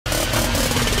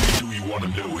wanna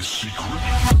know his secret?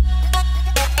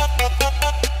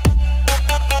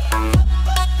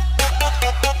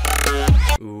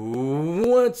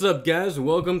 What's up, guys?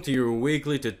 Welcome to your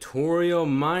weekly tutorial.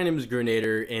 My name is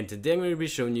Grenader, and today I'm going to be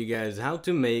showing you guys how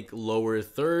to make lower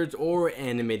thirds or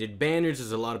animated banners,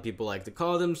 as a lot of people like to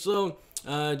call them. So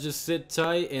just sit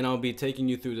tight and I'll be taking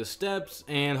you through the steps,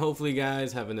 and hopefully you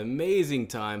guys have an amazing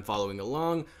time following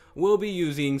along. We'll be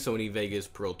using Sony Vegas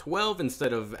Pro 12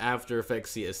 instead of After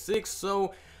Effects CS6,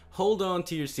 so hold on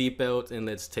to your seatbelt and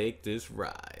let's take this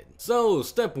ride. So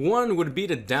step 1 would be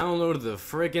to download the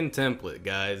freaking template,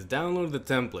 guys. Download the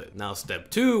template. Now step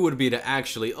 2 would be to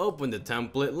actually open the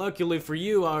template. Luckily for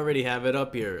you, I already have it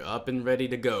up here, up and ready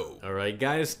to go. Alright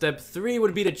guys, step 3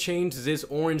 would be to change this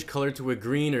orange color to a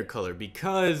greener color,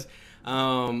 because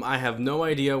I have no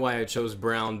idea why I chose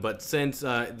brown, but since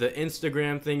the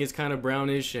Instagram thing is kind of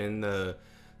brownish and the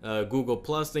Google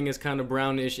Plus thing is kind of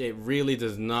brownish, it really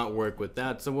does not work with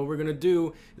that. So what we're gonna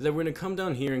do is that we're gonna come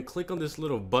down here and click on this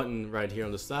little button right here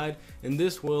on the side, and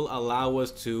this will allow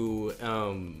us to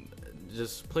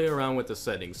just play around with the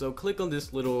settings. So click on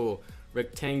this little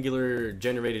rectangular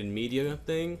generated media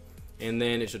thing, and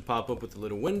then it should pop up with a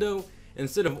little window.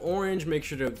 Instead of orange, make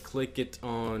sure to click it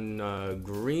on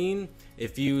green.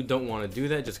 If you don't want to do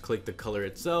that, just click the color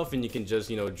itself and you can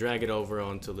just, drag it over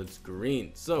until it's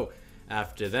green. So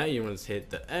after that, you want to hit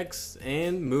the X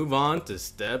and move on to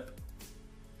step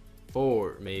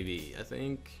 4, maybe, I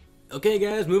think. Okay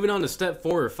guys, moving on to step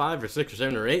 4 or 5 or 6 or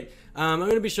 7 or 8. I'm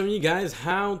going to be showing you guys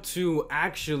how to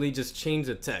actually just change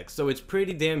the text. So it's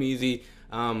pretty damn easy.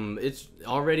 It's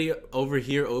already over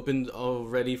here opened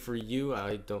already for you.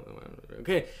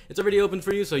 Okay, it's already open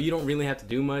for you, so you don't really have to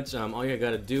do much. All you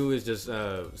gotta do is just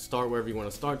start wherever you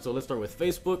want to start. So let's start with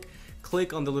Facebook.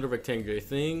 Click on the little rectangular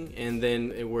thing, and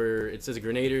then where it says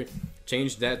Grenader,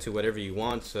 change that to whatever you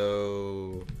want.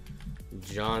 So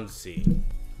John C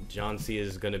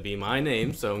is gonna be my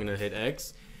name, so I'm gonna hit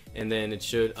X, and then it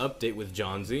should update with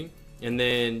John Z. And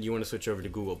then you want to switch over to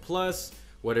Google Plus,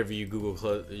 whatever your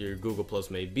Google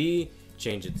Plus may be,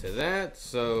 change it to that.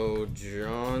 So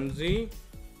John Z.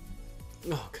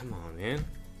 Oh, come on, man.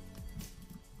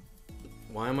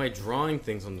 Why am I drawing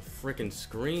things on the freaking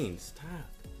screen? Stop.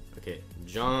 Okay,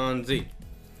 John Z.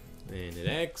 And hit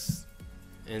X.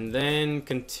 And then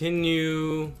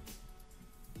continue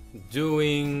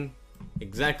doing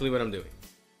exactly what I'm doing.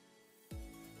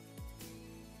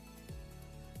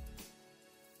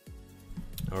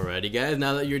 Alrighty guys,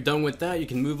 now that you're done with that, you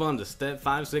can move on to step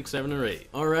 5, 6, 7, or 8.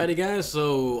 Alrighty guys,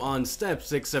 so on step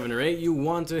 6, 7, or 8, you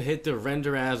want to hit the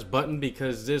render as button,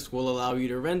 because this will allow you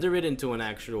to render it into an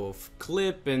actual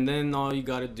clip, and then all you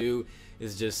gotta do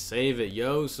is just save it,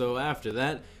 yo. So after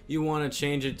that, you want to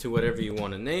change it to whatever you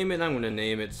want to name it. I'm gonna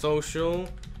name it social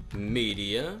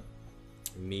media.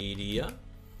 Media,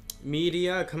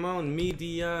 come on,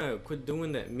 media. Quit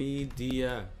doing that,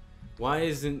 media. Why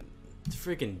isn't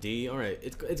freaking D? Alright,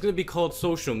 it's gonna be called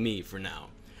social me for now,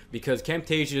 because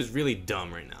Camtasia is really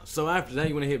dumb right now. So after that,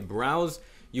 you want to hit browse.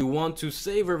 You want to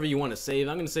save wherever you want to save.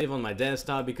 I'm gonna save on my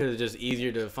desktop because it's just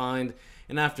easier to find.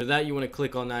 And after that, you want to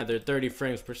click on either 30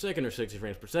 frames per second or 60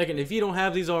 frames per second. If you don't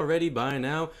have these already by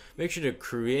now, make sure to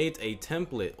create a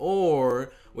template.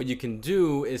 Or what you can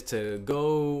do is to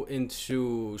go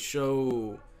into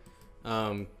show,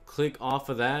 click off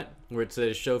of that where it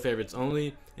says show favorites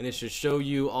only, and it should show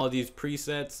you all these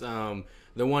presets.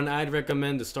 The one I'd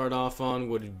recommend to start off on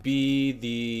would be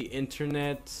the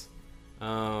internet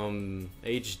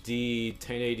HD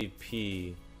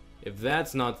 1080p. If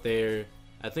that's not there,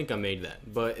 I think I made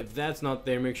that, but if that's not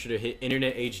there, make sure to hit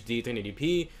internet HD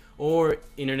 1080p or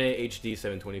internet HD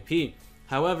 720p.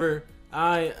 However,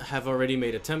 I have already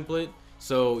made a template,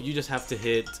 so you just have to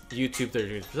hit YouTube 30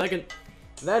 frames per second.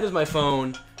 That is my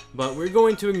phone, but we're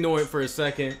going to ignore it for a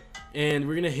second, and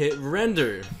we're gonna hit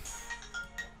render.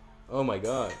 Oh my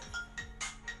god.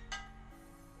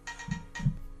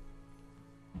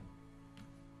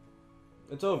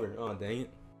 It's over. Oh, dang it.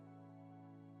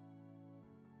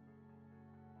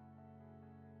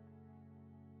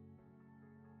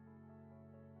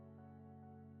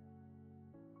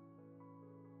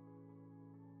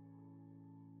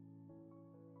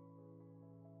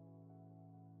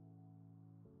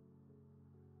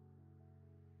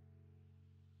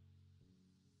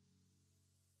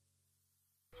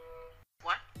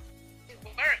 What?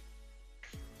 Where?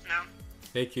 No.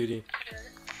 Hey, cutie.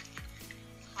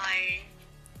 Hi.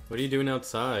 What are you doing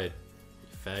outside,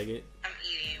 you faggot? I'm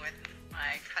eating with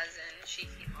my cousin. She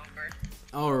came over.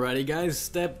 Alrighty guys,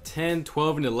 step 10,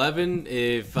 12, and 11.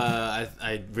 If I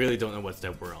really don't know what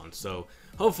step we're on, so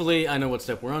hopefully I know what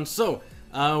step we're on. So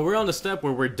we're on the step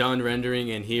where we're done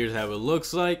rendering, and here's how it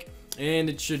looks like. And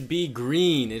it should be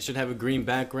green. It should have a green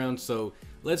background. So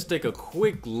let's take a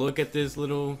quick look at this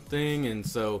little thing. And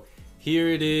so here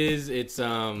it is. It's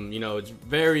you know, it's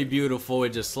very beautiful. It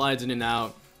just slides in and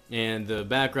out, and the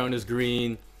background is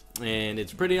green, and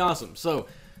it's pretty awesome. So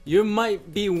you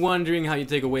might be wondering how you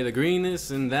take away the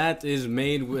greenness, and that is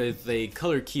made with a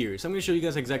color keyer. So I'm going to show you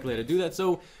guys exactly how to do that.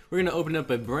 So we're going to open up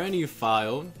a brand new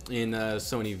file in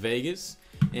Sony Vegas,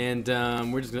 and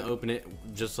we're just going to open it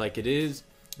just like it is.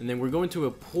 And then we're going to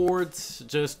import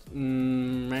just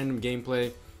random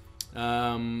gameplay.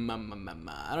 I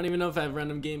don't even know if I have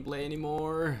random gameplay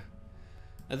anymore.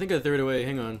 I think I threw it away.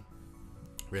 Hang on.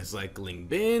 Recycling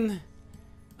bin.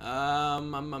 No,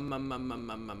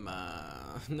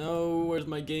 where's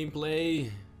my gameplay?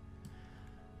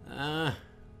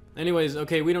 Anyways,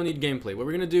 okay, we don't need gameplay. What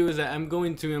we're gonna do is that I'm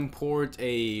going to import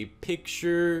a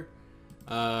picture.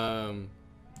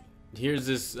 Here's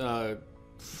this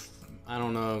I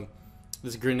don't know,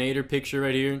 this Grenader picture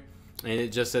right here, and it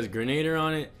just says Grenader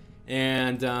on it.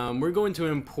 And we're going to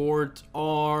import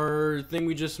our thing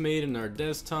we just made in our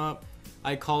desktop.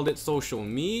 I called it Social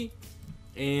Me,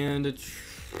 and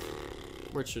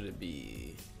where should it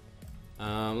be?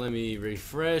 Let me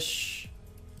refresh,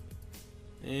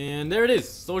 and there it is,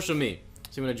 Social Me.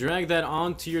 So I'm gonna drag that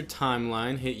onto your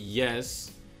timeline, hit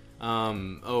yes,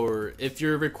 or if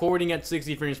you're recording at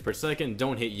 60 frames per second,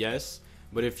 don't hit yes.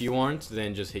 But if you aren't,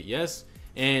 then just hit yes.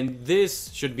 And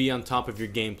this should be on top of your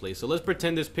gameplay. So let's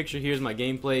pretend this picture here is my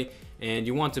gameplay, and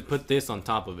you want to put this on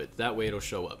top of it. That way it'll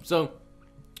show up. So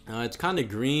it's kind of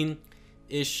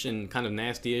green-ish and kind of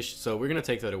nasty-ish. So we're gonna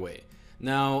take that away.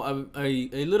 Now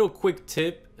a little quick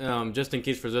tip, just in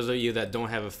case for those of you that don't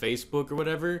have a Facebook or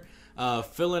whatever,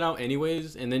 fill it out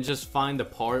anyways, and then just find the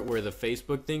part where the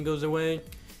Facebook thing goes away,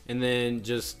 and then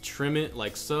just trim it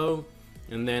like so.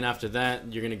 And then after that,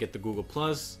 you're gonna get the Google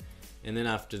Plus, and then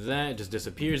after that, it just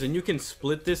disappears. And you can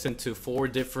split this into 4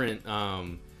 different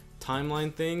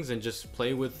timeline things and just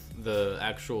play with the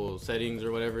actual settings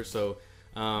or whatever. So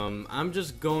I'm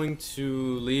just going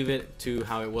to leave it to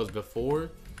how it was before,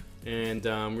 and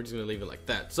we're just gonna leave it like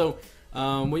that. So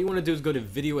what you want to do is go to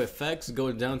Video Effects,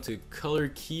 go down to Color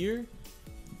Keyer,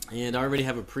 and I already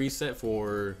have a preset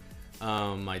for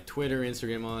my Twitter,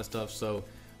 Instagram, all that stuff. So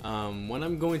what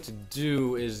I'm going to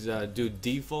do is do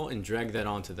default and drag that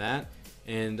onto that,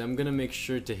 and I'm gonna make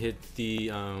sure to hit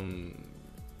the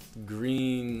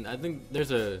green. I think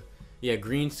there's a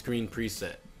green screen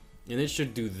preset, and it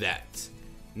should do that.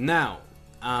 Now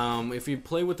if we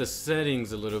play with the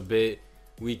settings a little bit,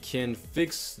 we can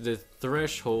fix the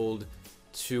threshold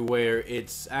to where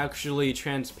it's actually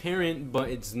transparent, but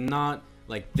it's not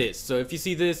like this. So if you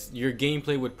see this, your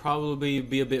gameplay would probably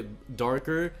be a bit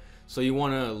darker. So you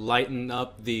want to lighten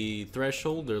up the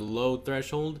threshold or load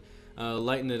threshold,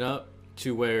 lighten it up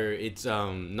to where it's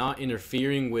not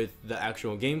interfering with the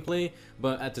actual gameplay,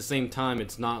 but at the same time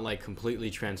it's not like completely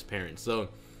transparent. So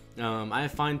I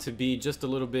find to be just a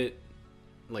little bit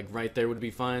like right there would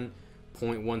be fine,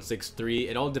 0.163.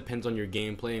 It all depends on your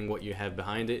gameplay and what you have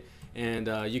behind it. And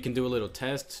you can do a little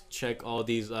test, check all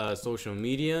these social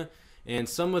media, and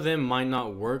some of them might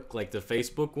not work, like the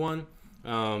Facebook one.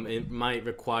 It might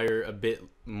require a bit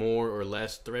more or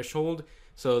less threshold,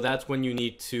 so that's when you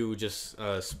need to just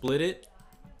split it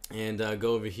and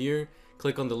go over here,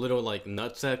 click on the little like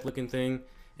nutsack looking thing,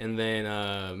 and then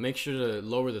make sure to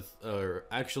lower the or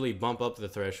actually bump up the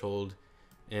threshold,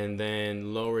 and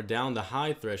then lower down the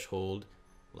high threshold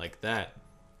like that.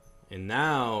 And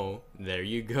now there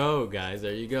you go, guys,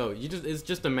 there you go. It's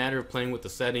just a matter of playing with the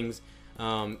settings.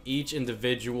 Each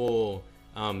individual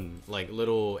like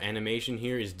little animation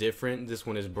here is different. This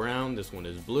one is brown, this one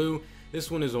is blue,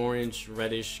 this one is orange,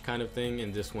 reddish kind of thing,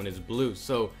 and this one is blue.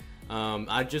 So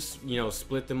I just, you know,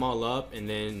 split them all up and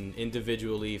then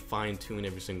individually fine-tune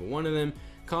every single one of them,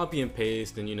 copy and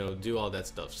paste, and, you know, do all that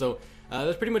stuff. So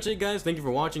that's pretty much it, guys. Thank you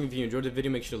for watching. If you enjoyed the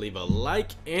video, make sure to leave a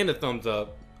like and a thumbs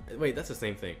up. Wait, that's the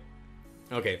same thing.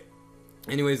 Okay.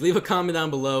 Anyways, leave a comment down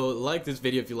below, like this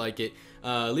video if you like it,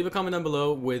 leave a comment down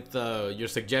below with your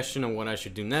suggestion on what I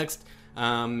should do next,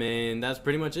 and that's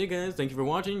pretty much it, guys. Thank you for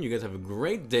watching. You guys have a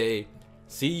great day.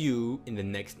 See you in the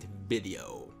next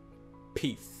video.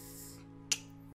 Peace.